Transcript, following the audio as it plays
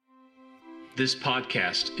This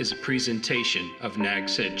podcast is a presentation of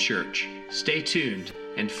Nags Head Church. Stay tuned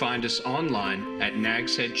and find us online at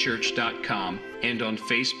nagsheadchurch.com and on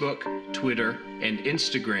Facebook, Twitter, and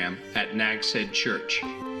Instagram at Nags Head Church.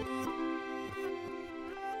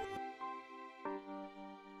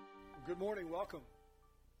 Good morning, welcome.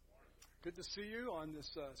 Good to see you on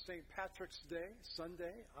this St. Patrick's Day,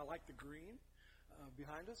 Sunday. I like the green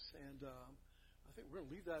behind us, and I think we're going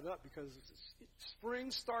to leave that up because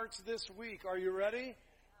spring starts this week. Are you ready?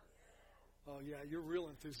 Oh, yeah, you're real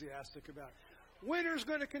enthusiastic about it. Winter's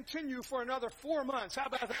going to continue for another 4 months. How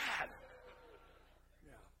about that?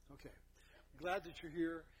 Yeah, okay. Glad that you're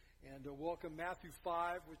here, and welcome Matthew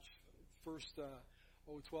 5, which first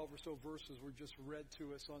 12 or so verses were just read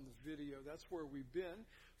to us on the video. That's where we've been.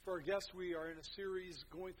 For our guests, we are in a series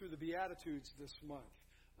going through the Beatitudes this month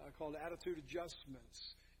called Attitude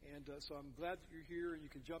Adjustments. And so I'm glad that you're here and you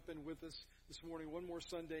can jump in with us this morning. One more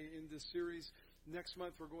Sunday in this series. Next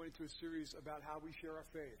month we're going to a series about how we share our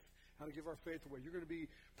faith, how to give our faith away. You're going to be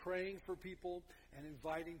praying for people and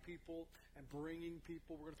inviting people and bringing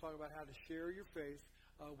people. We're going to talk about how to share your faith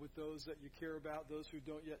with those that you care about, those who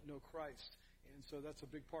don't yet know Christ. And so that's a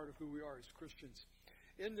big part of who we are as Christians.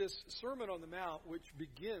 In this Sermon on the Mount, which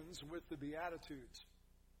begins with the Beatitudes,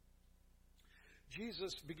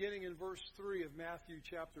 Jesus, beginning in verse 3 of Matthew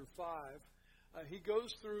chapter 5, he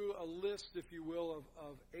goes through a list, if you will,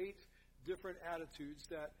 of 8 different attitudes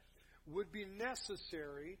that would be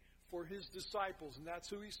necessary for his disciples. And that's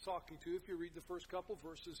who he's talking to. If you read the first couple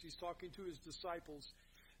verses, he's talking to his disciples.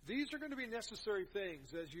 These are going to be necessary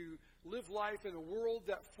things as you live life in a world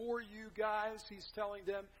that for you guys, he's telling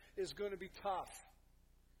them, is going to be tough.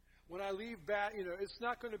 When I leave back, it's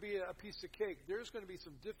not going to be a piece of cake. There's going to be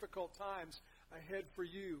some difficult times ahead for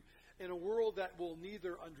you in a world that will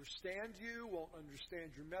neither understand you, won't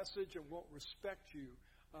understand your message, and won't respect you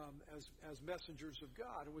as messengers of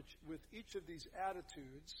God. Which, with each of these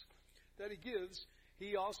attitudes that he gives,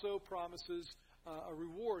 he also promises a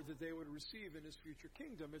reward that they would receive in his future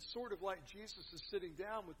kingdom. It's sort of like Jesus is sitting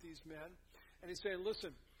down with these men, and he's saying,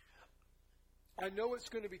 listen, I know it's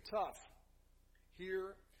going to be tough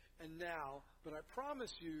here and now, but I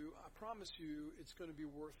promise you it's going to be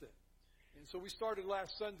worth it. And so we started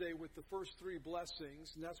last Sunday with the first 3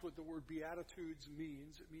 blessings, and that's what the word Beatitudes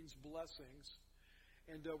means. It means blessings.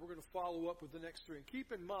 And we're going to follow up with the next 3. And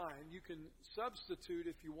keep in mind, you can substitute,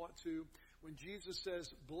 if you want to, when Jesus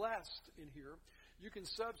says blessed in here, you can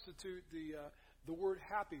substitute the word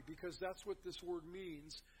happy, because that's what this word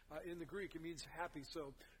means in the Greek. It means happy.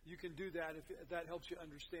 So you can do that if that helps you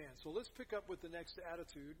understand. So let's pick up with the next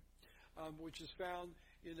attitude, which is found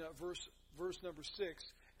in verse number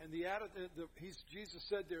 6. And Jesus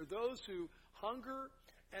said there, those who hunger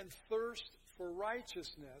and thirst for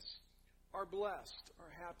righteousness are blessed, are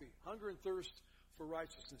happy. Hunger and thirst for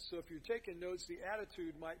righteousness. So if you're taking notes, the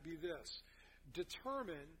attitude might be this.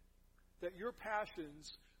 Determine that your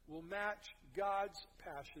passions will match God's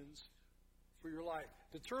passions for your life.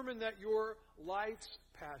 Determine that your life's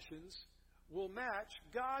passions will match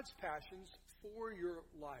God's passions for your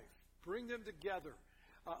life. Bring them together.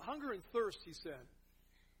 Hunger and thirst, he said.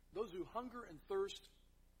 Those who hunger and thirst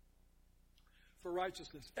for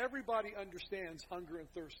righteousness. Everybody understands hunger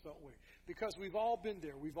and thirst, don't we? Because we've all been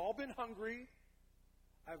there. We've all been hungry.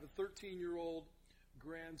 I have a 13-year-old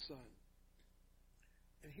grandson.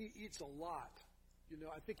 And he eats a lot.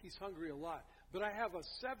 I think he's hungry a lot. But I have a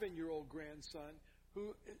 7-year-old grandson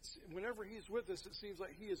who, whenever he's with us, it seems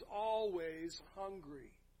like he is always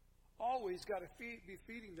hungry. Always got to be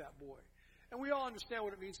feeding that boy. And we all understand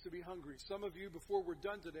what it means to be hungry. Some of you, before we're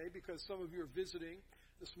done today, because some of you are visiting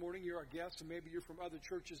this morning, you're our guests, and maybe you're from other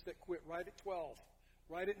churches that quit right at 12,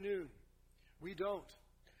 right at noon. We don't.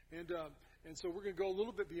 And so we're going to go a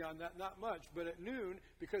little bit beyond that, not much, but at noon,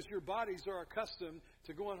 because your bodies are accustomed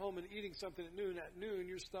to going home and eating something at noon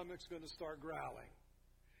your stomach's going to start growling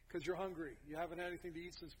because you're hungry. You haven't had anything to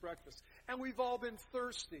eat since breakfast. And we've all been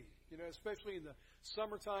thirsty, especially in the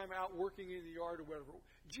summertime out working in the yard or whatever.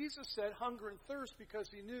 Jesus said hunger and thirst because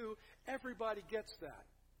he knew everybody gets that.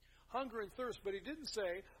 Hunger and thirst, but he didn't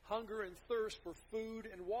say hunger and thirst for food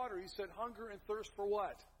and water. He said hunger and thirst for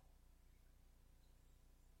what?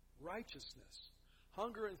 Righteousness.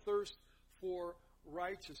 Hunger and thirst for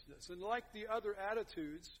righteousness. And like the other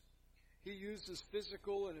attitudes, he uses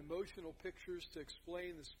physical and emotional pictures to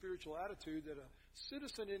explain the spiritual attitude that a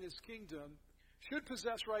citizen in his kingdom should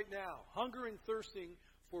possess right now. Hunger and thirsting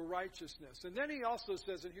for righteousness. And then he also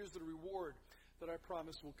says, and here's the reward that I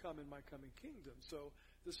promise will come in my coming kingdom. So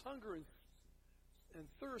this hunger and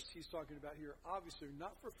thirst he's talking about here, obviously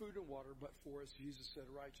not for food and water, but for, as Jesus said,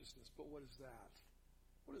 righteousness. But what is that?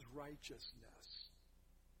 What is righteousness?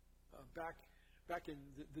 Back in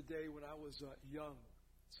the day when I was young,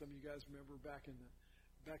 some of you guys remember back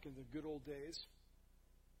in the good old days.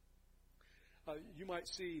 You might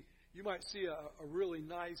see a really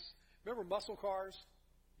nice. Remember muscle cars?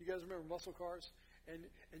 You guys remember muscle cars?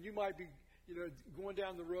 And you might be going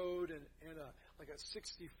down the road and like a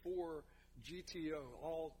 '64 GTO,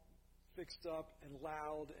 all fixed up and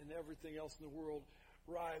loud, and everything else in the world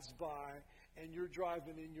rides by, and you're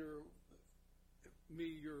driving in your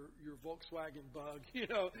Volkswagen Bug,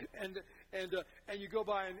 and you go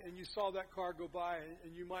by and you saw that car go by,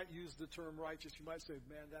 and you might use the term righteous. You might say,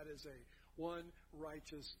 man, that is one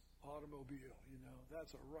righteous automobile.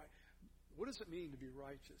 That's a right. What does it mean to be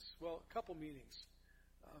righteous? Well, a couple meanings.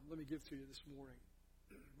 Let me give to you this morning.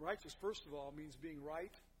 Righteous, first of all, means being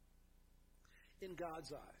right in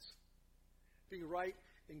God's eyes. Being right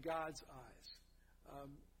in God's eyes.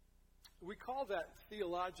 We call that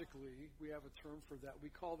theologically, we have a term for that, we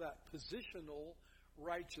call that positional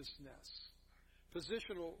righteousness.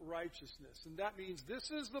 Positional righteousness. And that means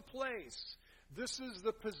this is the place, this is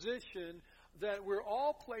the position that we're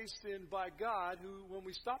all placed in by God, who, when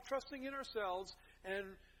we stop trusting in ourselves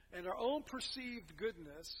and our own perceived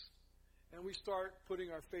goodness, and we start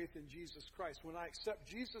putting our faith in Jesus Christ. When I accept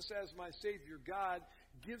Jesus as my Savior, God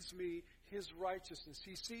gives me His righteousness.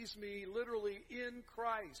 He sees me literally in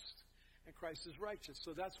Christ. And Christ is righteous.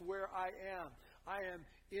 So that's where I am. I am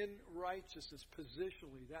in righteousness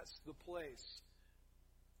positionally. That's the place.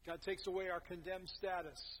 God takes away our condemned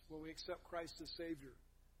status when we accept Christ as Savior.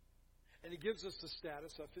 And He gives us the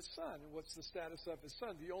status of His Son. And what's the status of His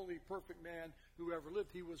Son? The only perfect man who ever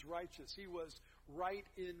lived. He was righteous. He was right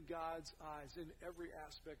in God's eyes in every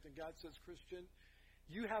aspect. And God says, Christian,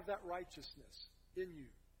 you have that righteousness in you.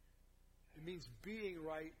 It means being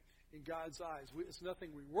right in God's eyes. It's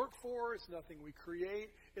nothing we work for. It's nothing we create.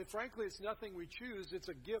 And frankly, it's nothing we choose. It's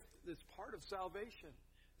a gift that's part of salvation.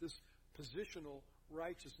 This positional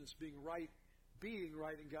righteousness, being right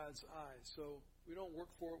in God's eyes. So we don't work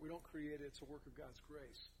for it. We don't create it. It's a work of God's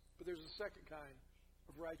grace. But there's a second kind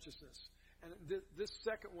of righteousness. And this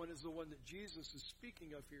second one is the one that Jesus is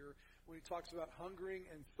speaking of here when He talks about hungering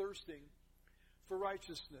and thirsting for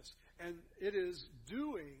righteousness. And it is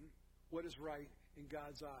doing what is right in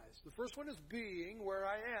God's eyes. The first one is being, where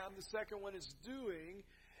I am. The second one is doing,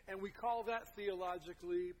 and we call that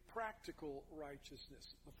theologically practical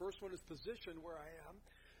righteousness. The first one is position, where I am.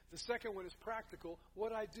 The second one is practical,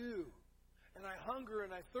 what I do. And I hunger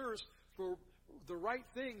and I thirst for the right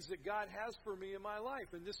things that God has for me in my life.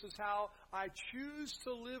 And this is how I choose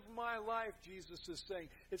to live my life, Jesus is saying.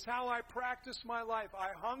 It's how I practice my life. I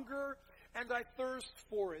hunger and I thirst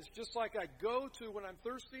for it. It's just like I go to, when I'm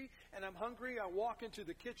thirsty and I'm hungry, I walk into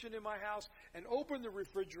the kitchen in my house and open the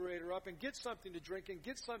refrigerator up and get something to drink and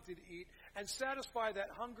get something to eat and satisfy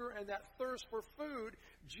that hunger and that thirst for food.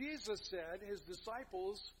 Jesus said His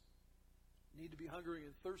disciples need to be hungering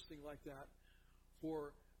and thirsting like that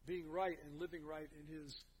for being right and living right in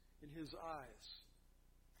His eyes.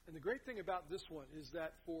 And the great thing about this one is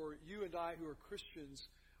that for you and I who are Christians,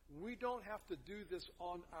 we don't have to do this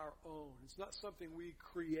on our own. It's not something we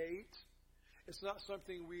create. It's not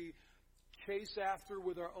something we chase after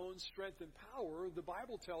with our own strength and power. The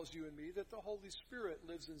Bible tells you and me that the Holy Spirit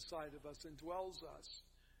lives inside of us and dwells us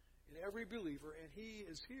in every believer, and He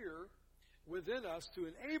is here within us to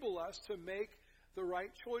enable us to make the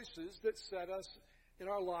right choices that set us in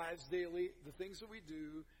our lives daily, the things that we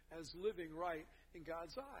do as living right in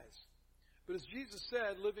God's eyes. But as Jesus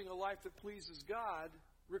said, living a life that pleases God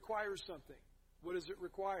requires something. What does it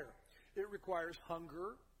require? It requires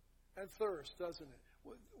hunger and thirst, doesn't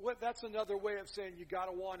it? That's another way of saying you got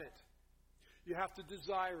to want it. You have to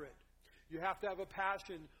desire it. You have to have a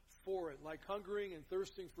passion for it. Like hungering and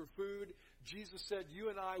thirsting for food, Jesus said you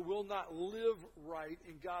and I will not live right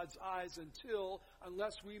in God's eyes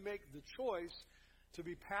unless we make the choice to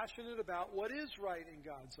be passionate about what is right in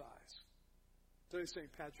God's eyes. Today's St.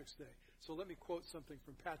 Patrick's Day. So let me quote something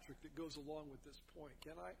from Patrick that goes along with this point.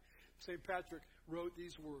 Can I? St. Patrick wrote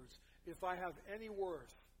these words: "If I have any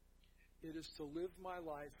worth, it is to live my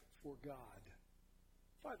life for God."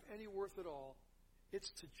 If I have any worth at all,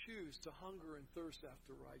 it's to choose to hunger and thirst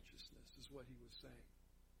after righteousness, is what he was saying.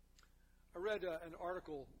 I read an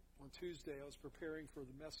article on Tuesday. I was preparing for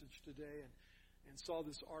the message today and saw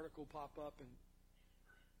this article pop up, and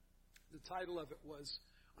the title of it was,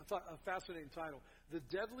 I thought, a fascinating title: "The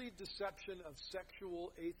Deadly Deception of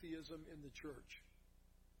Sexual Atheism in the Church."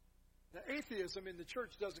 Now, atheism in the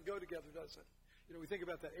church doesn't go together, does it? You know, we think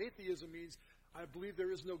about that. Atheism means, I believe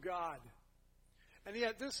there is no God. And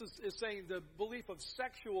yet this is saying the belief of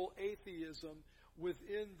sexual atheism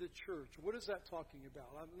within the church. What is that talking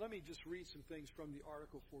about? Let me just read some things from the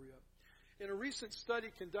article for you. In a recent study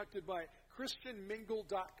conducted by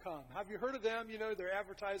ChristianMingle.com. Have you heard of them? You know, they're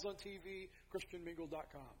advertised on TV,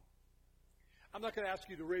 ChristianMingle.com. I'm not going to ask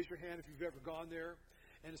you to raise your hand if you've ever gone there.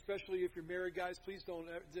 And especially if you're married, guys, please don't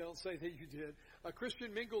say that you did.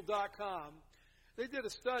 ChristianMingle.com, they did a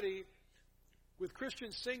study with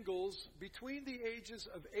Christian singles between the ages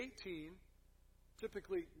of 18,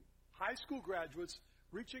 typically high school graduates,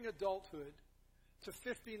 reaching adulthood, to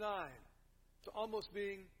 59, to almost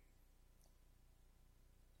being,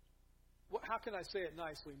 how can I say it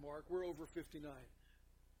nicely, Mark? We're over 59.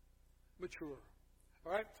 Mature.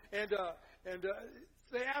 All right? And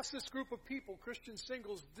they asked this group of people, Christian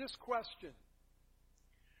singles, this question.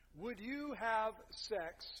 Would you have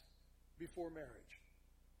sex before marriage?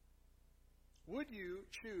 Would you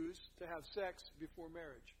choose to have sex before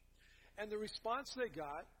marriage? And the response they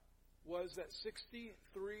got was that 63%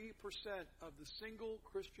 of the single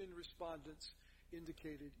Christian respondents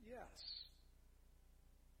indicated yes.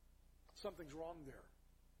 Something's wrong there.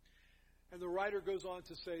 And the writer goes on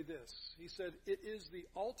to say this. He said, it is the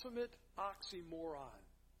ultimate oxymoron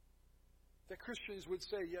that Christians would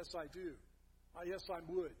say, yes, I do. Yes, I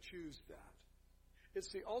would choose that.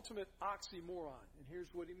 It's the ultimate oxymoron. And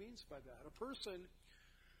here's what he means by that. A person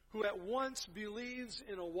who at once believes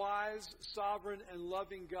in a wise, sovereign, and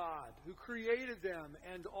loving God who created them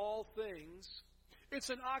and all things, it's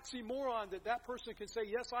an oxymoron that person can say,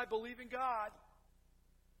 yes, I believe in God,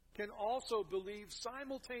 can also believe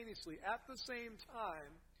simultaneously at the same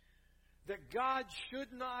time that God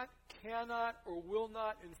should not, cannot, or will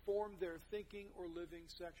not inform their thinking or living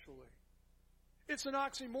sexually. It's an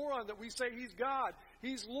oxymoron that we say He's God,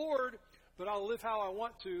 He's Lord, but I'll live how I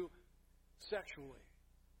want to sexually.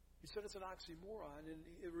 He said it's an oxymoron, and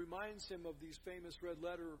it reminds him of these famous red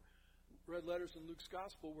letters in Luke's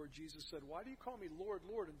Gospel where Jesus said, why do you call me Lord,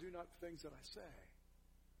 Lord, and do not the things that I say?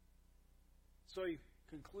 So he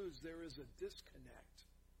concludes there is a disconnect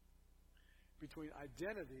between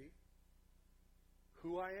identity,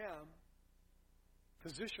 who I am,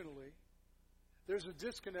 positionally. There's a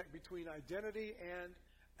disconnect between identity and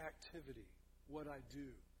activity, what I do.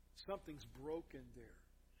 Something's broken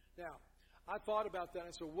there. Now, I thought about that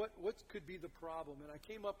and said, what could be the problem? And I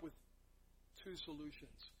came up with two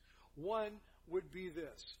solutions. One would be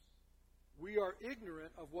this. We are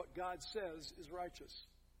ignorant of what God says is righteous.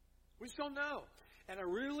 We just don't know. And I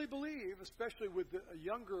really believe, especially with the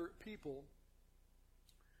younger people,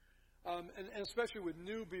 and especially with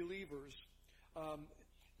new believers,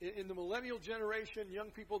 in the millennial generation, young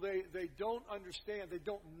people, they don't understand, they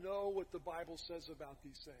don't know what the Bible says about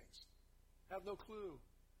these things. Have no clue.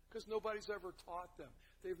 Because nobody's ever taught them.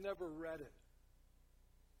 They've never read it.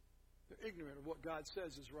 They're ignorant of what God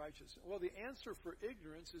says is righteous. Well, the answer for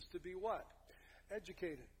ignorance is to be what?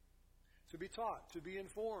 Educated. To be taught. To be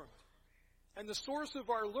informed. And the source of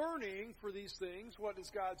our learning for these things, what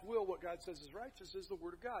is God's will, what God says is righteous, is the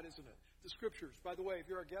Word of God, isn't it? The Scriptures. By the way, if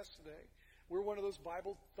you're our guest today, we're one of those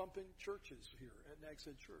Bible-thumping churches here at Nags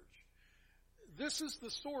Head Church. This is the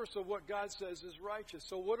source of what God says is righteous.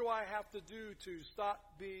 So what do I have to do to stop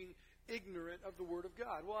being ignorant of the Word of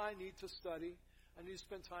God? Well, I need to study. I need to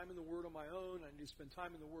spend time in the Word on my own. I need to spend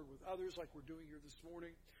time in the Word with others like we're doing here this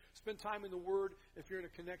morning. Spend time in the Word. If you're in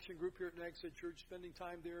a connection group here at Nags Head Church, spending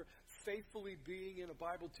time there, faithfully being in a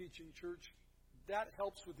Bible-teaching church, that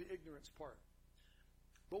helps with the ignorance part.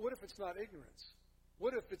 But what if it's not ignorance?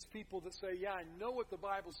 What if it's people that say, yeah, I know what the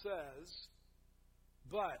Bible says,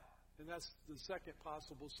 but... And that's the second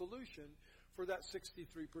possible solution for that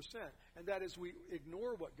 63%. And that is we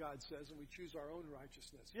ignore what God says and we choose our own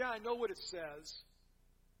righteousness. Yeah, I know what it says,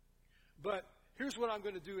 but here's what I'm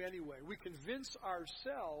going to do anyway. We convince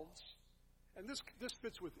ourselves, and this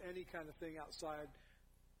fits with any kind of thing outside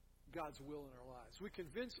God's will in our lives. We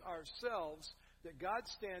convince ourselves that God's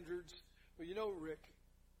standards, well, you know, Rick,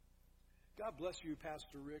 God bless you,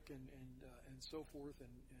 Pastor Rick, and so forth, and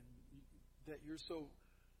that you're so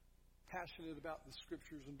passionate about the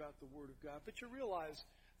Scriptures and about the Word of God. But you realize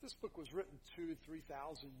this book was written 2,000 to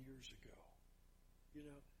 3,000 years ago. You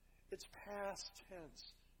know, it's past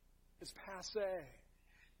tense. It's passé.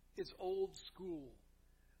 It's old school.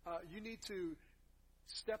 You need to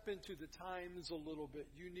step into the times a little bit.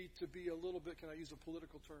 You need to be a little bit, can I use a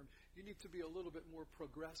political term? You need to be a little bit more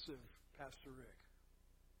progressive, Pastor Rick.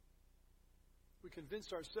 We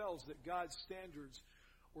convince ourselves that God's standards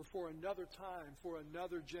or for another time, for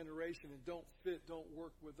another generation, and don't fit, don't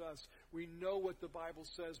work with us. We know what the Bible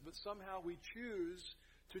says, but somehow we choose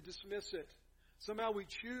to dismiss it. Somehow we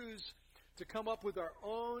choose to come up with our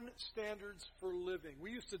own standards for living. We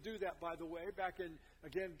used to do that, by the way,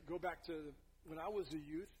 go back to when I was a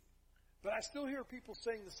youth. But I still hear people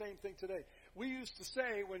saying the same thing today. We used to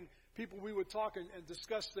say when we would talk and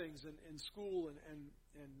discuss things in school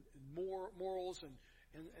and morals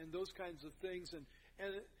and those kinds of things.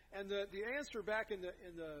 And the answer back in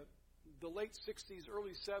the late 60s,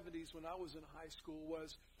 early 70s when I was in high school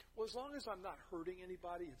was, well, as long as I'm not hurting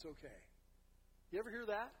anybody, it's okay. You ever hear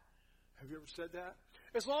that? Have you ever said that?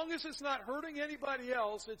 As long as it's not hurting anybody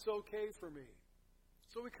else, it's okay for me.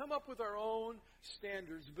 So we come up with our own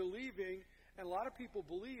standards, believing, and a lot of people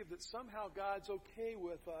believe that somehow God's okay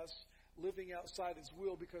with us living outside His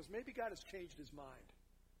will because maybe God has changed His mind.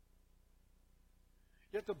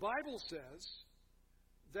 Yet the Bible says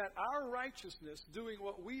that our righteousness, doing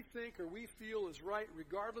what we think or we feel is right,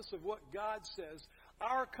 regardless of what God says,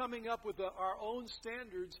 our coming up with our own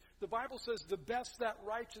standards, the Bible says the best that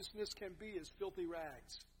righteousness can be is filthy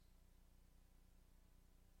rags.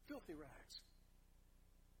 Filthy rags.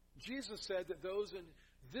 Jesus said that those in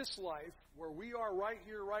this life, where we are right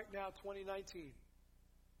here, right now, 2019,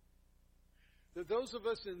 that those of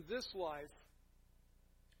us in this life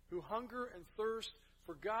who hunger and thirst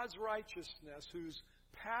for God's righteousness, whose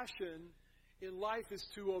passion in life is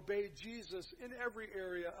to obey Jesus in every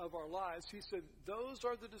area of our lives, He said, those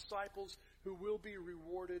are the disciples who will be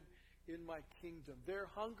rewarded in my kingdom. Their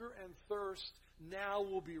hunger and thirst now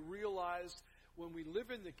will be realized when we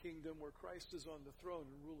live in the kingdom where Christ is on the throne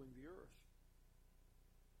and ruling the earth.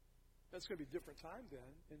 That's going to be a different time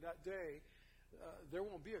then. In that day, there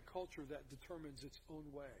won't be a culture that determines its own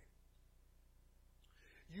way.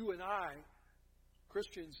 You and I,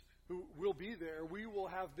 Christians who will be there, we will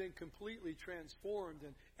have been completely transformed,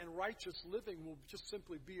 and righteous living will just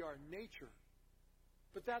simply be our nature.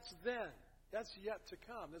 But that's then. That's yet to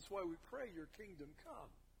come. That's why we pray, your kingdom come.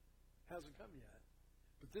 Hasn't come yet.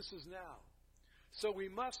 But this is now. So we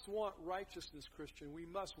must want righteousness, Christian. We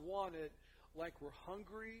must want it like we're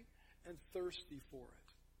hungry and thirsty for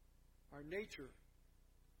it. Our nature,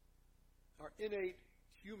 our innate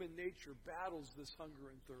human nature battles this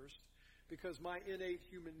hunger and thirst because my innate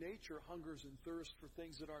human nature hungers and thirsts for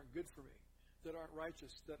things that aren't good for me, that aren't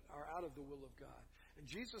righteous, that are out of the will of God. And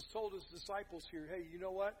Jesus told His disciples here, hey, you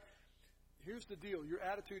know what? Here's the deal. Your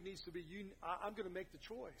attitude needs to be, I'm going to make the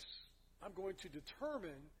choice. I'm going to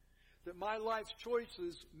determine that my life's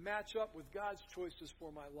choices match up with God's choices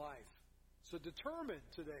for my life. So determine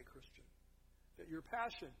today, Christian, that your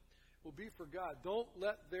passion will be for God. Don't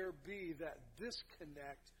let there be that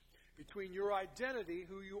disconnect between your identity,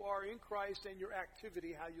 who you are in Christ, and your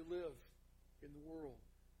activity, how you live in the world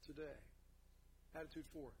today. Attitude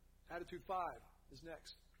 4. Attitude 5 is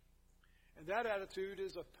next. And that attitude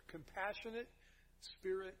is a compassionate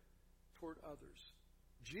spirit toward others.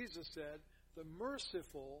 Jesus said, the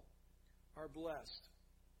merciful are blessed.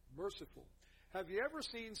 Merciful. Have you ever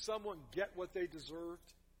seen someone get what they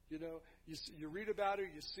deserved? You know, you read about it,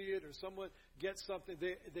 you see it, or someone gets something,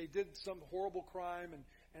 they did some horrible crime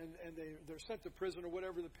and they're sent to prison or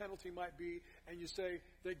whatever the penalty might be, and you say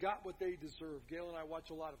they got what they deserve. Gail and I watch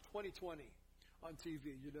a lot of 2020 on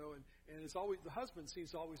TV, you know, and it's always, the husband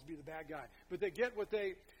seems to always be the bad guy. But they get what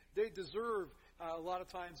they deserve a lot of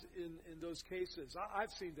times in those cases.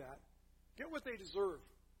 I've seen that. Get what they deserve.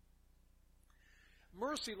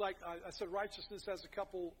 Mercy, like I said, righteousness has a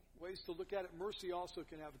couple ways to look at it. Mercy also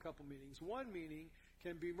can have a couple meanings. One meaning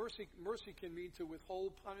can be mercy can mean to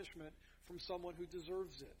withhold punishment from someone who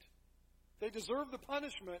deserves it. They deserve the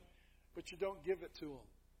punishment, but you don't give it to them.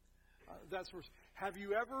 That's mercy. Have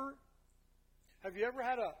you ever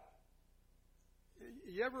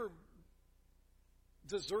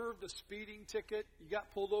deserved a speeding ticket? You got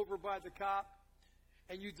pulled over by the cop,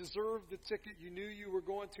 and you deserved the ticket. You knew you were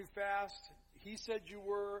going too fast. He said you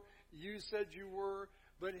were, you said you were,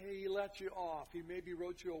 but he let you off. He maybe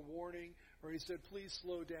wrote you a warning, or he said, please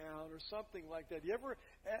slow down, or something like that.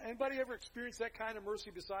 Anybody ever experienced that kind of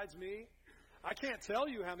mercy besides me? I can't tell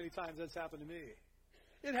you how many times that's happened to me.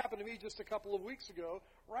 It happened to me just a couple of weeks ago,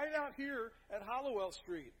 right out here at Hollowell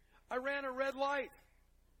Street. I ran a red light.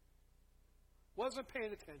 Wasn't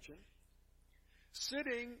paying attention.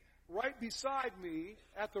 Sitting right beside me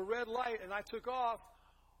at the red light, and I took off,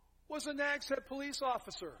 was a Nags Head police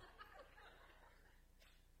officer.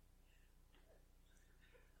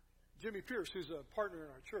 Jimmy Pierce, who's a partner in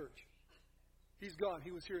our church. He's gone.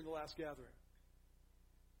 He was here in the last gathering.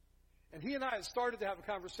 And he and I had started to have a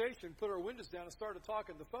conversation, put our windows down, and started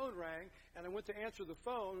talking. The phone rang, and I went to answer the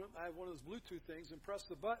phone. I have one of those Bluetooth things, and pressed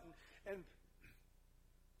the button. And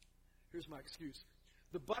here's my excuse.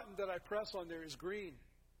 The button that I press on there is green.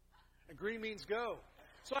 And green means go.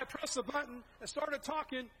 So I pressed the button and started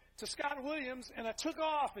talking to Scott Williams, and I took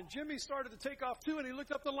off, and Jimmy started to take off too, and he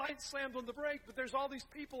looked up the light, slammed on the brake, but there's all these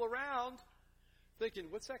people around thinking,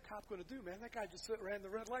 what's that cop going to do, man? That guy just ran the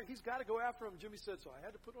red light. He's got to go after him. Jimmy said, so I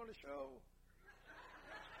had to put on a show.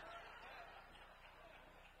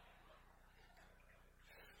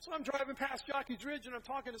 So I'm driving past Jockey's Ridge, and I'm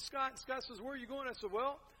talking to Scott, and Scott says, where are you going? I said,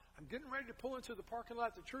 well, I'm getting ready to pull into the parking lot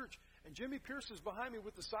of the church, and Jimmy Pierce is behind me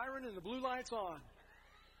with the siren and the blue lights on.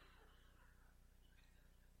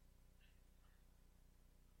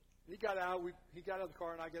 He got out of the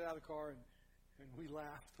car, and I got out of the car, and we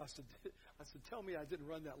laughed. I said, tell me I didn't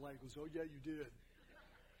run that light. He goes, oh, yeah, you did.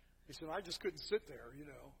 He said, I just couldn't sit there, you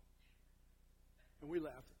know. And we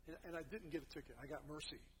laughed. And I didn't get a ticket. I got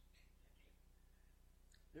mercy.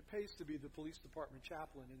 It pays to be the police department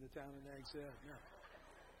chaplain in the town of Nags Head. Yeah.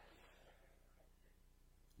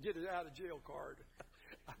 Get it out of jail card.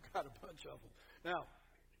 I've got a bunch of them. Now,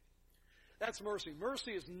 that's mercy.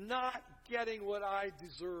 Mercy is not getting what I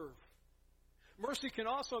deserve. Mercy can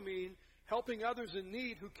also mean helping others in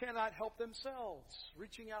need who cannot help themselves,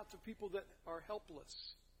 reaching out to people that are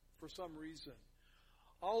helpless for some reason.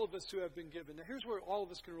 All of us who have been given. Now, here's where all of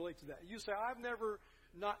us can relate to that. You say,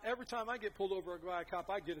 not every time I get pulled over by a cop,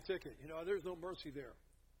 I get a ticket. You know, there's no mercy there.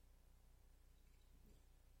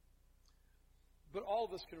 But all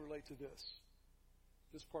of us can relate to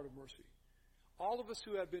this part of mercy. All of us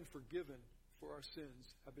who have been forgiven for our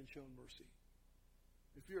sins have been shown mercy.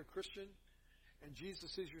 If you're a Christian and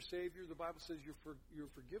Jesus is your Savior, the Bible says you're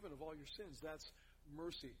forgiven of all your sins. That's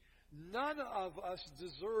mercy. None of us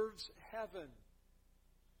deserves heaven.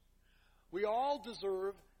 We all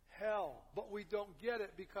deserve hell, but we don't get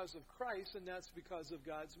it because of Christ, and that's because of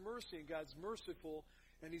God's mercy. And God's merciful,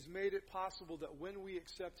 and He's made it possible that when we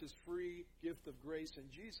accept His free gift of grace in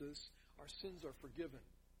Jesus, our sins are forgiven.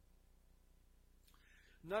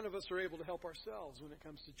 None of us are able to help ourselves when it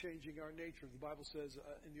comes to changing our nature. The Bible says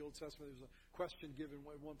in the Old Testament, there's a question given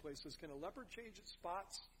in one place, says, can a leopard change its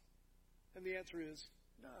spots? And the answer is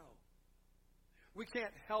no. We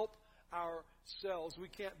can't help ourselves. We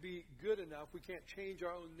can't be good enough. We can't change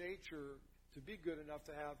our own nature to be good enough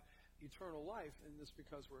to have eternal life, and this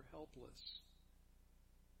because we're helpless.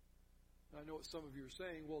 I know what some of you are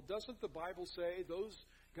saying. Well, doesn't the Bible say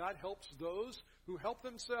God helps those who help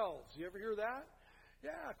themselves? You ever hear that?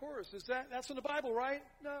 Yeah, of course. That's in the Bible, right?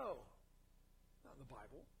 No. Not in the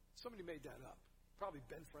Bible. Somebody made that up. Probably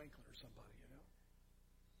Ben Franklin or somebody, you know.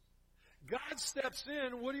 God steps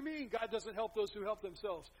in. What do you mean God doesn't help those who help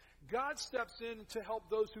themselves? God steps in to help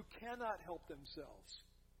those who cannot help themselves.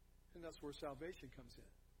 And that's where salvation comes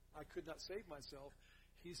in. I could not save myself.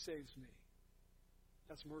 He saves me.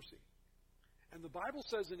 That's mercy. And the Bible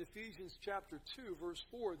says in Ephesians chapter 2, verse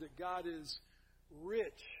 4, that God is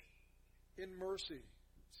rich in mercy.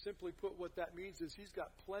 Simply put, what that means is He's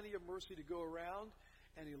got plenty of mercy to go around,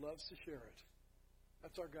 and He loves to share it.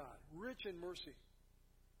 That's our God, rich in mercy.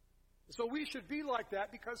 So we should be like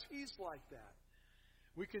that because He's like that.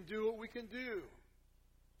 We can do what we can do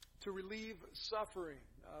to relieve suffering.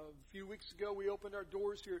 A few weeks ago, we opened our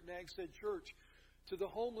doors here at Nags Head Church to the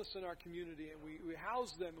homeless in our community, and we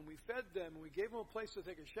housed them, and we fed them, and we gave them a place to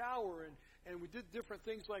take a shower, and we did different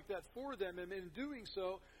things like that for them. And in doing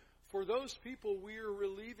so, for those people, we are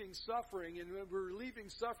relieving suffering. And we're relieving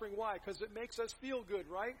suffering, why? Because it makes us feel good,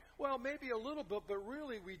 right? Well, maybe a little bit, but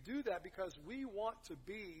really we do that because we want to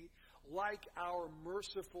be like our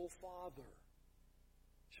merciful Father.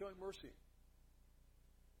 Showing mercy.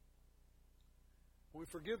 When we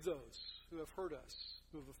forgive those who have hurt us,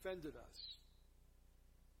 who have offended us,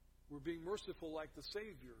 we're being merciful like the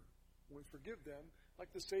Savior. When we forgive them,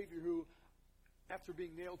 like the Savior who, after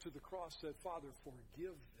being nailed to the cross, said, Father,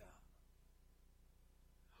 forgive them.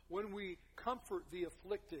 When we comfort the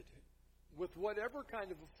afflicted with whatever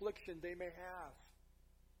kind of affliction they may have,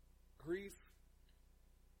 grief,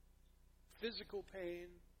 physical pain,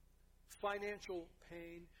 financial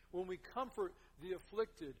pain, when we comfort the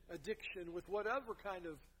afflicted, addiction, with whatever kind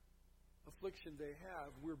of affliction they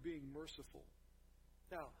have, we're being merciful.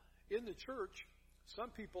 Now, in the church, some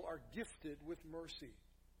people are gifted with mercy.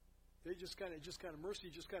 They mercy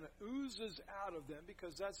just kind of oozes out of them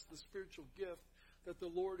because that's the spiritual gift that the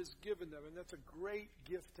Lord has given them, and that's a great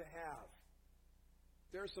gift to have.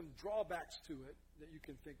 There are some drawbacks to it that you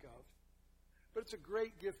can think of, but it's a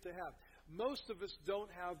great gift to have. Most of us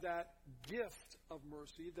don't have that gift of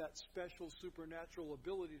mercy, that special supernatural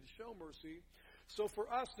ability to show mercy. So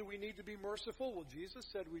for us, do we need to be merciful? Well, Jesus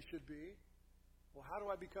said we should be. Well, how do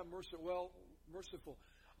I become merciful?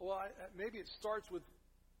 Well, maybe it starts with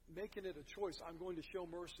making it a choice. I'm going to show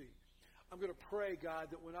mercy. I'm going to pray, God,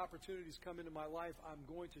 that when opportunities come into my life, I'm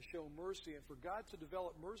going to show mercy. And for God to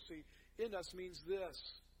develop mercy in us means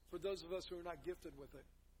this, for those of us who are not gifted with it.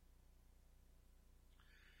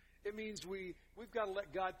 It means we've got to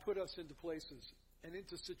let God put us into places and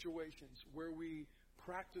into situations where we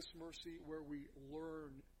practice mercy, where we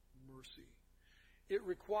learn mercy. It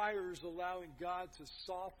requires allowing God to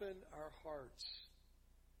soften our hearts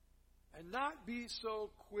and not be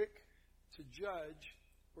so quick to judge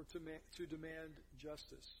or to demand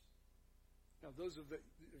justice. Now, those of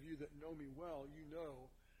you that know me well, you know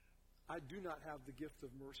I do not have the gift of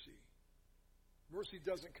mercy. Mercy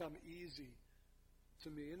doesn't come easy to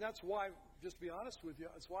me. And that's why, just to be honest with you,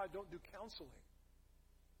 that's why I don't do counseling.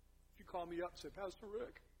 If you call me up and say, Pastor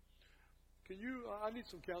Rick, I need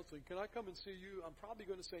some counseling. Can I come and see you? I'm probably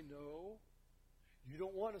going to say no. You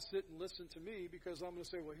don't want to sit and listen to me because I'm going to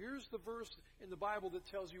say, well, here's the verse in the Bible that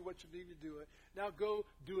tells you what you need to do it. Now go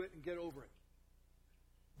do it and get over it.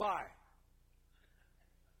 Bye.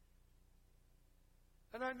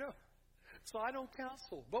 And I know. So I don't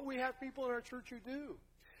counsel. But we have people in our church who do.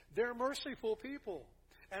 They're merciful people.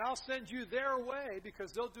 And I'll send you their way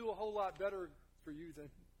because they'll do a whole lot better for you than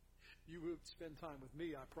you would spend time with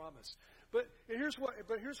me, I promise. But here's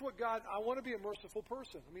what God, I want to be a merciful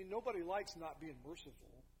person. I mean, nobody likes not being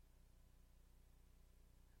merciful.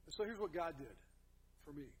 And so here's what God did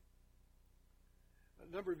for me.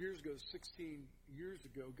 A number of years ago, 16 years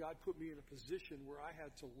ago, God put me in a position where I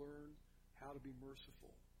had to learn how to be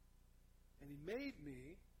merciful. And He made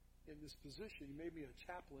me in this position. He made me a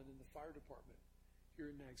chaplain in the fire department here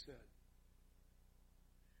in Nags Head.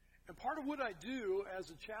 And part of what I do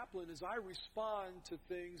as a chaplain is I respond to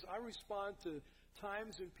things. I respond to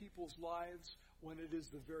times in people's lives when it is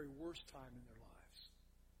the very worst time in their lives.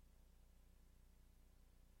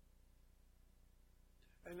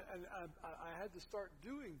 And I had to start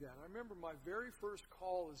doing that. I remember my very first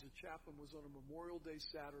call as a chaplain was on a Memorial Day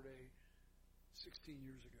Saturday 16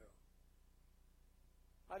 years ago.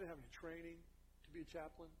 I didn't have any training to be a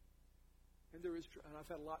chaplain. And I've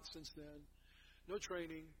had a lot since then. No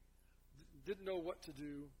training. Didn't know what to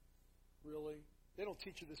do, really. They don't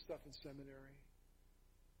teach you this stuff in seminary.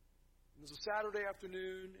 It was a Saturday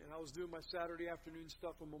afternoon, and I was doing my Saturday afternoon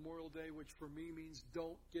stuff on Memorial Day, which for me means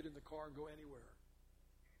don't get in the car and go anywhere.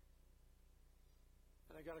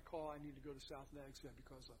 And I got a call, I need to go to South Nags Head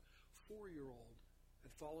because a 4-year-old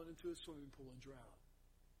had fallen into a swimming pool and drowned.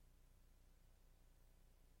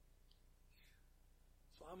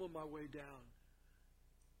 So I'm on my way down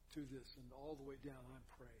to this, and all the way down I'm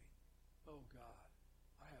praying. Oh, God,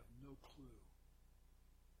 I have no clue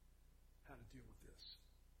how to deal with this,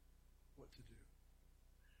 what to do.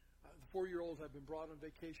 The 4-year-old had been brought on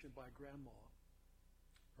vacation by Grandma.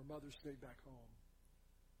 Her mother stayed back home.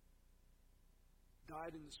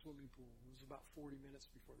 Died in the swimming pool. It was about 40 minutes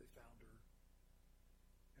before they found her.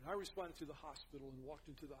 And I responded to the hospital and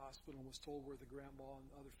walked into the hospital and was told where the grandma and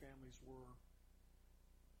other families were.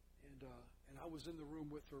 And I was in the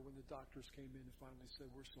room with her when the doctors came in and finally said,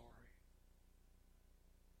 we're sorry.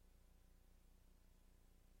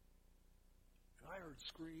 And I heard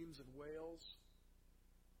screams and wails.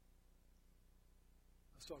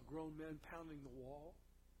 I saw grown men pounding the wall.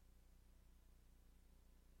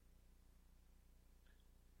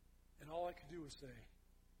 And all I could do was say,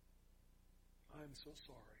 I am so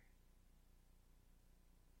sorry.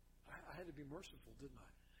 I had to be merciful, didn't I?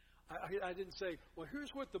 I didn't say, well,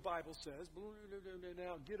 here's what the Bible says.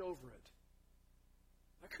 Now get over it.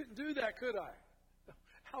 I couldn't do that, could I?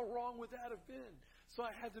 How wrong would that have been? So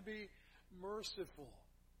I had to be merciful.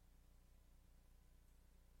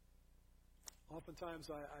 Oftentimes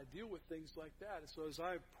I deal with things like that. And so as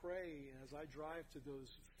I pray and as I drive to those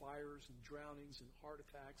fires and drownings and heart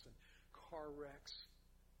attacks and car wrecks,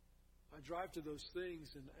 I drive to those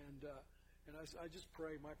things and I just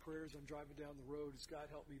pray, my prayers I'm driving down the road is, God,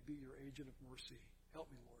 help me be your agent of mercy. Help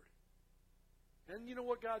me, Lord. And you know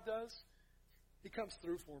what God does? He comes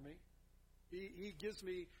through for me. He gives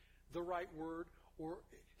me the right word, or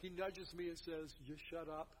He nudges me and says, just shut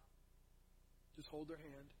up. Just hold their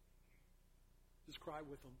hand. Just cry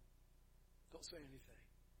with them. Don't say anything.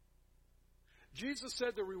 Jesus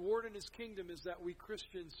said the reward in His kingdom is that we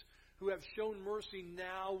Christians who have shown mercy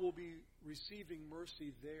now will be receiving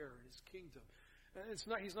mercy there in His kingdom.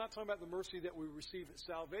 And He's not talking about the mercy that we receive at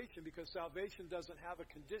salvation, because salvation doesn't have a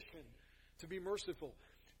condition to be merciful.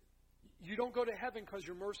 You don't go to heaven because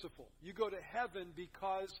you're merciful. You go to heaven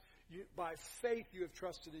because by faith you have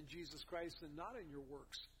trusted in Jesus Christ and not in your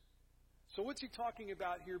works. So what's He talking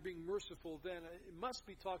about here, being merciful then? It must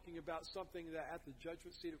be talking about something that at the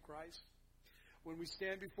judgment seat of Christ, when we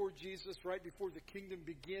stand before Jesus, right before the kingdom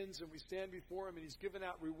begins, and we stand before Him, and He's given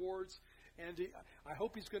out rewards. And I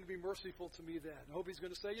hope He's going to be merciful to me then. I hope He's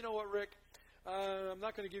going to say, you know what, Rick? I'm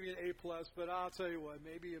not going to give you an A+, but I'll tell you what,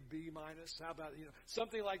 maybe a B-. How about,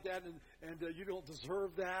 something like that, and you don't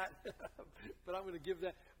deserve that, but I'm going to give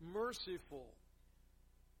that. Merciful.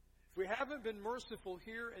 If we haven't been merciful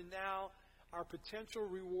here and now, our potential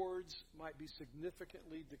rewards might be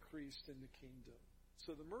significantly decreased in the kingdom.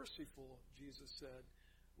 So the merciful, Jesus said,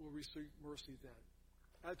 will receive mercy then.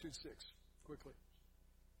 Attitude 6, quickly.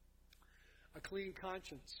 A clean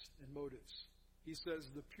conscience and motives. He says,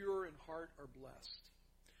 the pure in heart are blessed.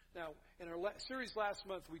 Now, in our series last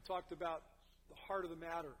month, we talked about the heart of the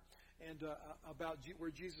matter and about where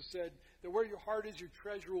Jesus said that where your heart is, your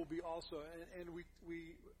treasure will be also. And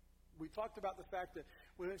we talked about the fact that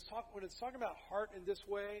when it's talking about heart in this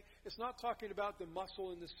way, it's not talking about the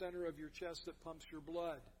muscle in the center of your chest that pumps your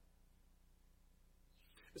blood.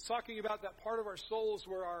 It's talking about that part of our souls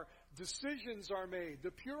where our decisions are made, the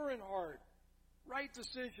pure in heart, right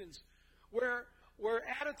decisions, where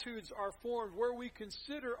attitudes are formed, where we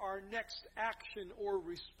consider our next action or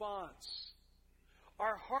response.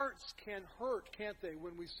 Our hearts can hurt, can't they,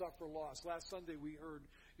 when we suffer loss? Last Sunday we heard,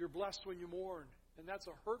 you're blessed when you mourn, and that's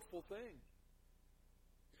a hurtful thing.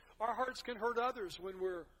 Our hearts can hurt others when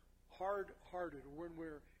we're hard-hearted or when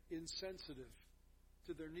we're insensitive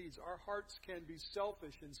to their needs. Our hearts can be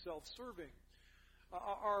selfish and self-serving.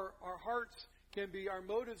 Our hearts can be, our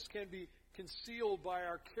motives can be concealed by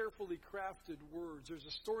our carefully crafted words. There's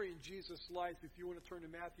a story in Jesus' life, if you want to turn to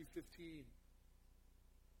Matthew 15.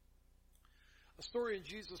 A story in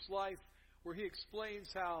Jesus' life where He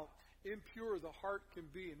explains how impure the heart can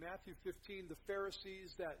be. In Matthew 15, the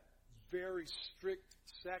Pharisees, that very strict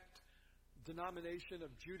sect denomination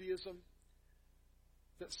of Judaism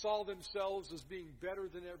that saw themselves as being better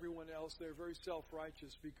than everyone else, they're very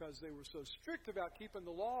self-righteous because they were so strict about keeping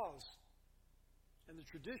the laws and the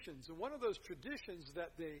traditions. And one of those traditions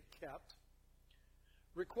that they kept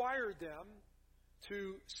required them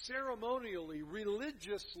to ceremonially,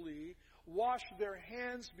 religiously wash their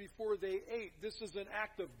hands before they ate. This is an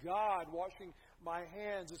act of God, washing my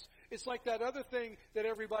hands. It's like that other thing that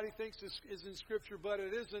everybody thinks is in Scripture, but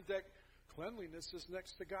it isn't, that cleanliness is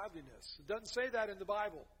next to godliness. It doesn't say that in the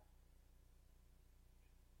Bible.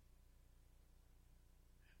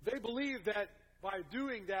 They believe that by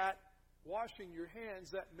doing that, washing your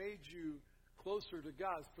hands, that made you closer to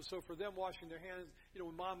God. So for them, washing their hands,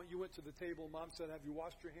 when you went to the table, Mom said, have you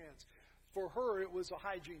washed your hands? For her, it was a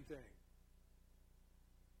hygiene thing.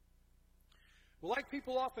 Well, like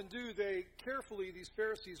people often do, these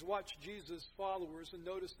Pharisees watched Jesus' followers and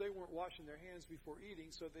noticed they weren't washing their hands before eating,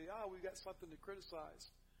 so we've got something to criticize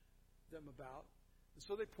them about. And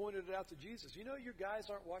so they pointed it out to Jesus. Your guys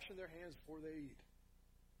aren't washing their hands before they eat.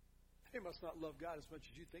 They must not love God as much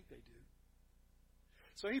as you think they do.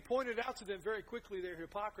 So He pointed out to them very quickly their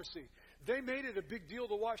hypocrisy. They made it a big deal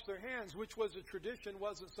to wash their hands, which was a tradition,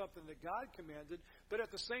 wasn't something that God commanded. But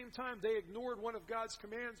at the same time, they ignored one of God's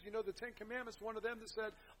commands. The 10 Commandments, one of them that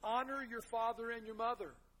said, honor your father and your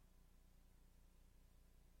mother.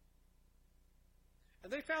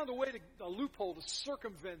 And they found a loophole to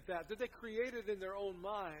circumvent that they created in their own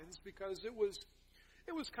minds, because it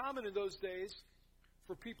was common in those days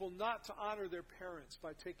for people not to honor their parents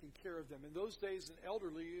by taking care of them. In those days, an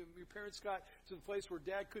elderly, your parents got to the place where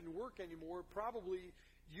Dad couldn't work anymore, probably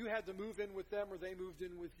you had to move in with them or they moved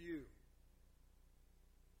in with you.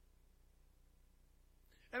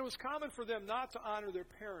 And it was common for them not to honor their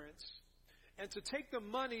parents and to take the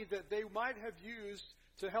money that they might have used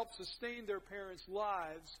to help sustain their parents'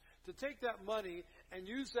 lives, to take that money and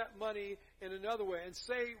use that money in another way and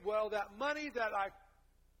say, well, that money that I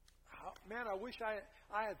wish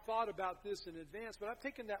I had thought about this in advance, but I've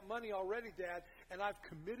taken that money already, Dad, and I've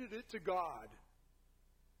committed it to God.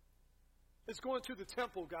 It's going to the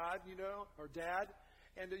temple, God, or Dad.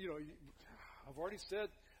 And, I've already said,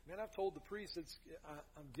 I've told the priest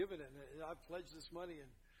I'm giving it, and I've pledged this money, and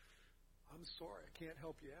I'm sorry, I can't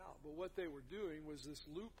help you out. But what they were doing was this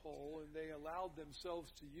loophole, and they allowed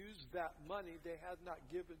themselves to use that money they had not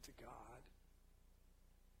given to God.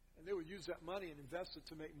 And they would use that money and invest it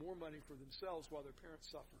to make more money for themselves while their parents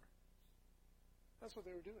suffered. That's what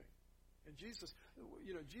they were doing. And Jesus,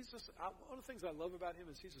 one of the things I love about Him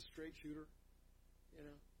is He's a straight shooter.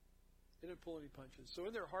 He didn't pull any punches. So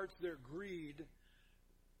in their hearts, their greed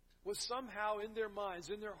was somehow in their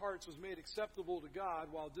minds, in their hearts, was made acceptable to God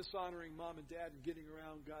while dishonoring Mom and Dad and getting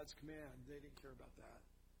around God's command. They didn't care about that.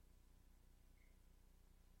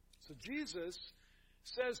 So Jesus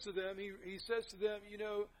says to them, he says to them,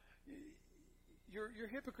 you're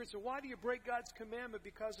hypocrites. And why do you break God's commandment?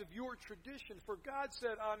 Because of your tradition. For God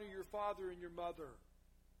said, honor your father and your mother.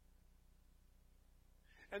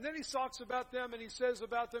 And then he talks about them, and he says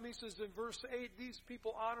about them, he says in verse 8, these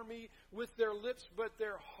people honor me with their lips, but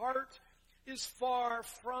their heart is far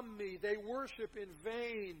from me. They worship in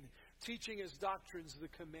vain, teaching as doctrines the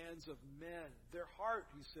commands of men. Their heart,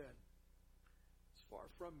 he said, is far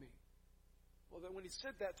from me. Well, then when he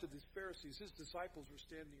said that to these Pharisees, his disciples were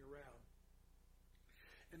standing around.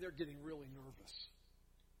 And they're getting really nervous.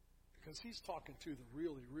 Because he's talking to the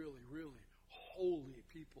really, really, really holy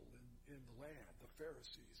people in the land, the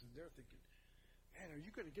Pharisees. And they're thinking, man, are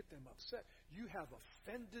you going to get them upset? You have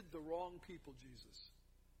offended the wrong people, Jesus.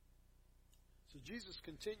 So Jesus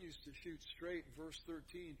continues to shoot straight. In verse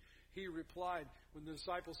 13, he replied when the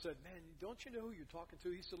disciples said, man, don't you know who you're talking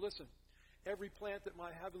to? He said, listen, every plant that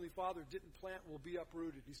my heavenly Father didn't plant will be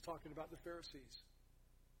uprooted. He's talking about the Pharisees.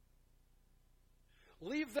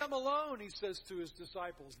 Leave them alone, he says to his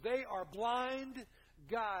disciples. They are blind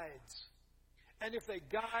guides. And if the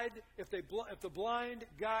blind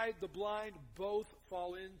guide the blind, both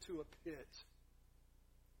fall into a pit.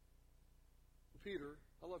 Peter,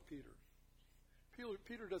 I love Peter.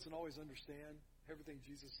 Peter doesn't always understand everything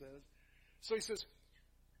Jesus says. So he says,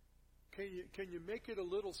 Can you make it a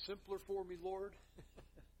little simpler for me, Lord?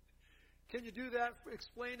 Can you do that?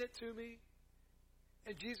 Explain it to me.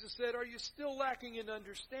 And Jesus said, are you still lacking in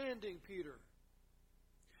understanding, Peter?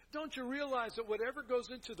 Don't you realize that whatever goes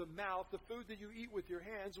into the mouth, the food that you eat with your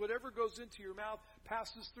hands, whatever goes into your mouth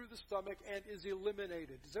passes through the stomach and is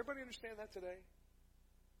eliminated? Does everybody understand that today?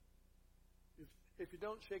 If you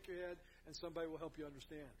don't, shake your head and somebody will help you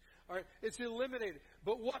understand. All right, it's eliminated.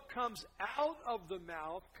 But what comes out of the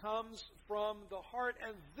mouth comes from the heart,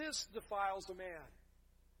 and this defiles a man.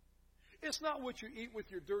 It's not what you eat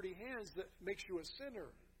with your dirty hands that makes you a sinner,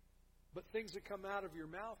 but things that come out of your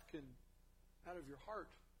mouth out of your heart,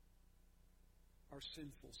 are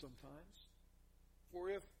sinful sometimes.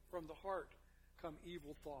 For if from the heart come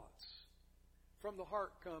evil thoughts, from the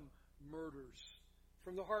heart come murders,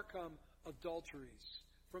 from the heart come adulteries,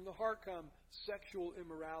 from the heart come sexual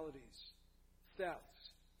immoralities,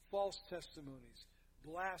 thefts, false testimonies,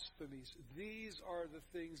 blasphemies. These are the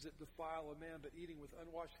things that defile a man, but eating with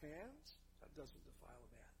unwashed hands, that doesn't defile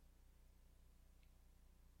a man.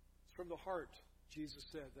 It's from the heart, Jesus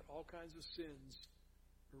said, that all kinds of sins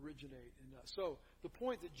originate in us. So, the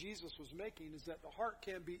point that Jesus was making is that the heart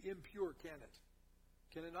can be impure, can it?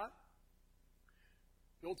 Can it not?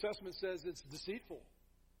 The Old Testament says it's deceitful.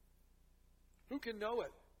 Who can know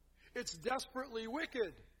it? It's desperately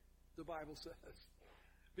wicked, the Bible says.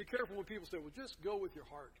 Be careful when people say, well, just go with your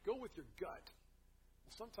heart. Go with your gut.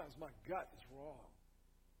 Well, sometimes my gut is wrong.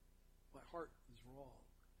 My heart is wrong.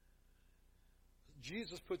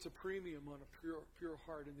 Jesus puts a premium on a pure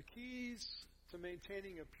heart. And the keys to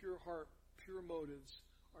maintaining a pure heart, pure motives,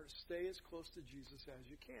 are to stay as close to Jesus as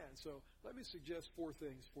you can. So let me suggest 4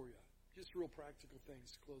 things for you. Just real practical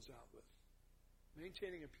things to close out with.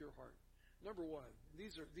 Maintaining a pure heart. Number 1,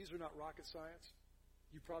 these are not rocket science.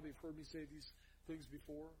 You probably have heard me say these things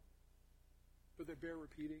before, but they bear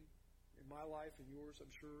repeating in my life and yours, I'm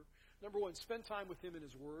sure. Number 1, spend time with Him in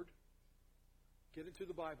His Word. Get into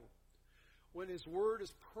the Bible. When His Word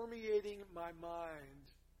is permeating my mind,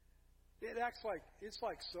 it's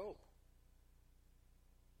like soap.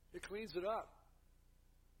 It cleans it up.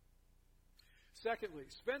 Secondly,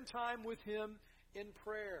 spend time with Him in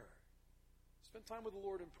prayer. Spend time with the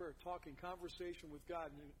Lord in prayer, talking, conversation with God.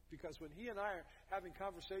 Because when He and I are having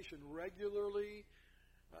conversation regularly,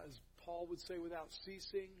 as Paul would say, without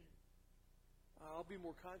ceasing, I'll be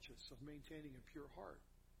more conscious of maintaining a pure heart.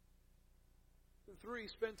 And 3,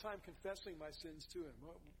 spend time confessing my sins to Him.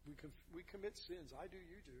 We commit sins. I do,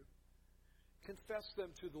 you do. Confess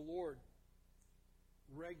them to the Lord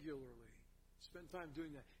regularly. Spend time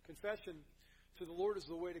doing that. Confession to the Lord is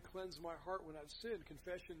the way to cleanse my heart when I've sinned.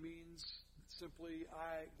 Confession means simply,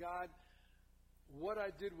 God, what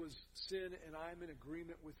I did was sin, and I'm in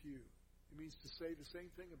agreement with you. It means to say the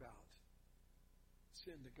same thing about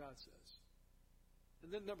sin that God says.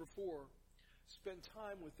 And then number 4, spend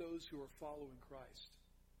time with those who are following Christ.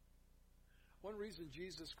 One reason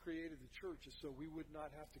Jesus created the church is so we would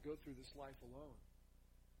not have to go through this life alone.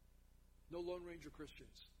 No Lone Ranger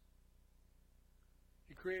Christians.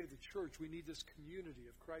 He created the church. We need this community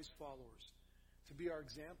of Christ followers to be our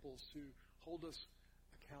examples, to hold us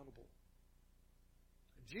accountable.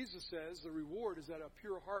 And Jesus says the reward is that a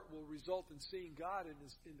pure heart will result in seeing God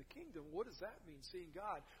in the kingdom. What does that mean, seeing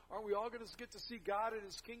God? Aren't we all going to get to see God in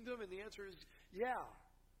His kingdom? And the answer is, yeah.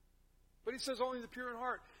 But He says only the pure in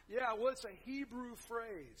heart. Yeah, well, it's a Hebrew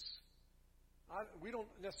phrase. We don't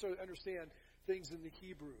necessarily understand things in the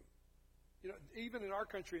Hebrew. Even in our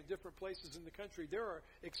country, in different places in the country, there are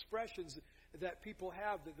expressions that people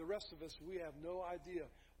have that the rest of us, we have no idea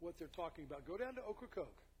what they're talking about. Go down to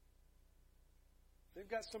Ocracoke. They've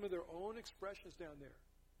got some of their own expressions down there.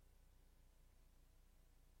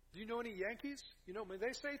 Do you know any Yankees? When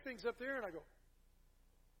they say things up there, and I go,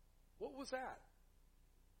 what was that?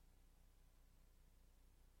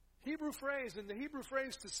 Hebrew phrase, and the Hebrew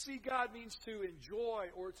phrase to see God means to enjoy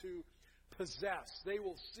or to possess. They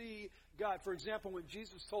will see God. For example, when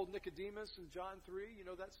Jesus told Nicodemus in John 3, you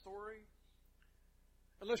know that story?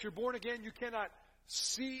 Unless you're born again, you cannot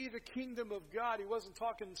see the kingdom of God. He wasn't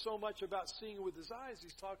talking so much about seeing it with his eyes.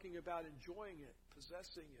 He's talking about enjoying it,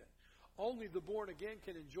 possessing it. Only the born again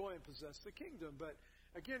can enjoy and possess the kingdom. But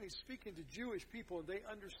again, he's speaking to Jewish people, and they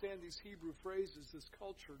understand these Hebrew phrases, this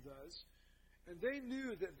culture does. And they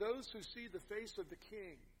knew that those who see the face of the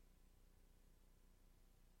king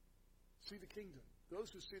see the kingdom.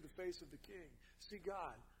 Those who see the face of the king see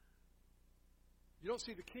God. You don't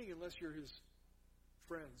see the king unless you're his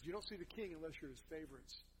friends. You don't see the king unless you're his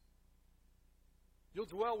favorites. You'll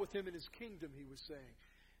dwell with him in his kingdom, he was saying.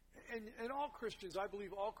 And all Christians, I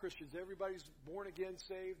believe all Christians, everybody's born again,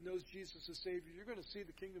 saved, knows Jesus as Savior. You're going to see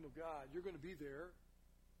the kingdom of God. You're going to be there.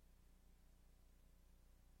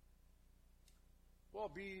 Well,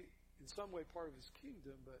 be in some way part of his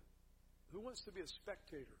kingdom, but who wants to be a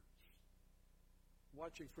spectator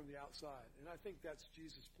watching from the outside? And I think that's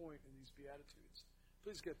Jesus' point in these Beatitudes.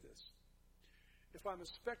 Please get this. If I'm a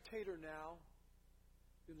spectator now,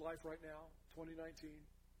 in life right now, 2019,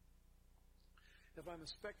 if I'm a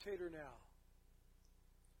spectator now,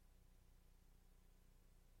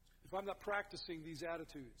 if I'm not practicing these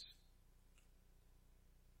attitudes,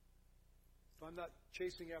 if I'm not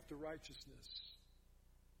chasing after righteousness,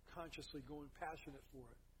 consciously going passionate for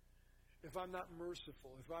it, if I'm not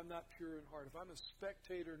merciful, if I'm not pure in heart, if I'm a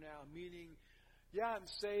spectator now, meaning, yeah, I'm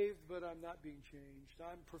saved, but I'm not being changed.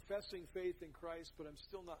 I'm professing faith in Christ, but I'm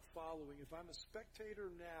still not following. If I'm a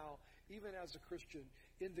spectator now, even as a Christian,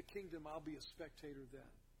 in the kingdom, I'll be a spectator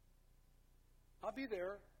then. I'll be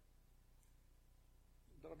there,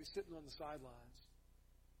 but I'll be sitting on the sidelines.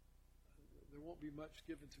 There won't be much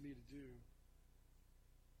given to me to do.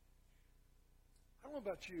 I don't know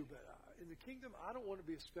about you, but in the kingdom, I don't want to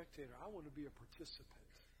be a spectator. I want to be a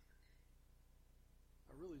participant.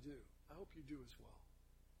 I really do. I hope you do as well.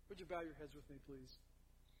 Would you bow your heads with me, please?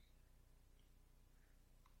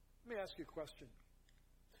 Let me ask you a question.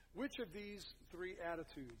 Which of these three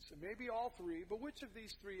attitudes, and maybe all three, but which of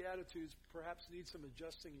these three attitudes perhaps need some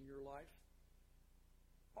adjusting in your life?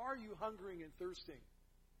 Are you hungering and thirsting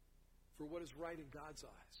for what is right in God's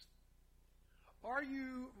eyes? Are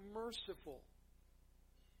you merciful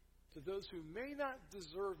to those who may not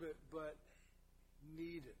deserve it but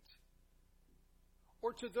need it?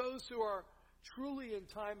 Or to those who are truly in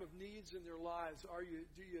time of needs in their lives,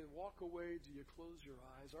 do you walk away? Do you close your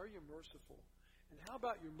eyes? Are you merciful? And how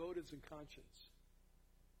about your motives and conscience?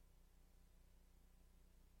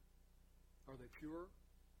 Are they pure?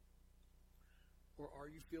 Or are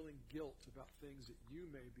you feeling guilt about things that you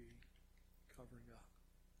may be covering up?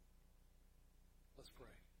 Let's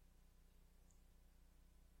pray.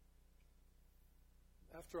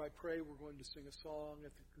 After I pray, we're going to sing a song.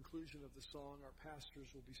 At the conclusion of the song, our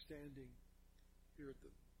pastors will be standing here at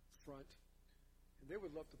the front, and they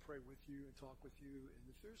would love to pray with you and talk with you. And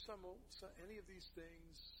if there's any of these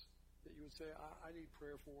things that you would say, I need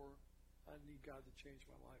prayer for, I need God to change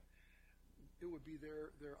my life, it would be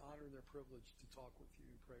their honor and their privilege to talk with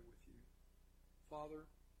you and pray with you. Father,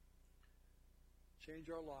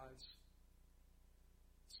 change our lives.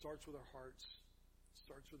 It starts with our hearts. It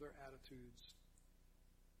starts with our attitudes.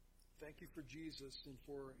 Thank you for Jesus and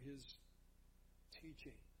for his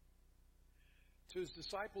teaching. To his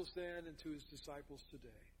disciples then and to his disciples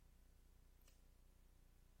today.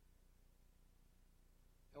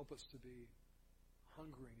 Help us to be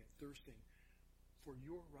hungering and thirsting for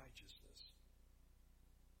your righteousness.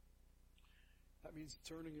 That means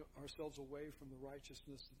turning ourselves away from the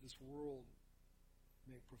righteousness that this world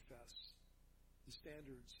may profess. The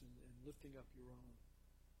standards and lifting up your own.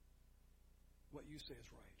 What you say is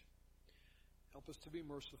right. Help us to be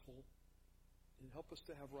merciful, and help us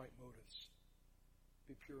to have right motives.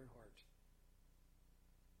 Be pure in heart.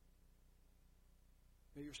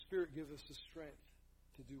 May your Spirit give us the strength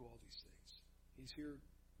to do all these things. He's here,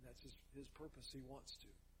 and that's his purpose. He wants to.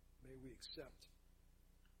 May we accept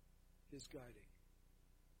his guiding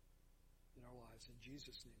in our lives. In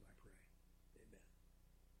Jesus' name I pray. Amen.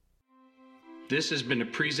 This has been a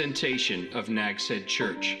presentation of Nags Head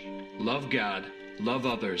Church. Love God, love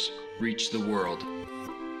others, reach the world.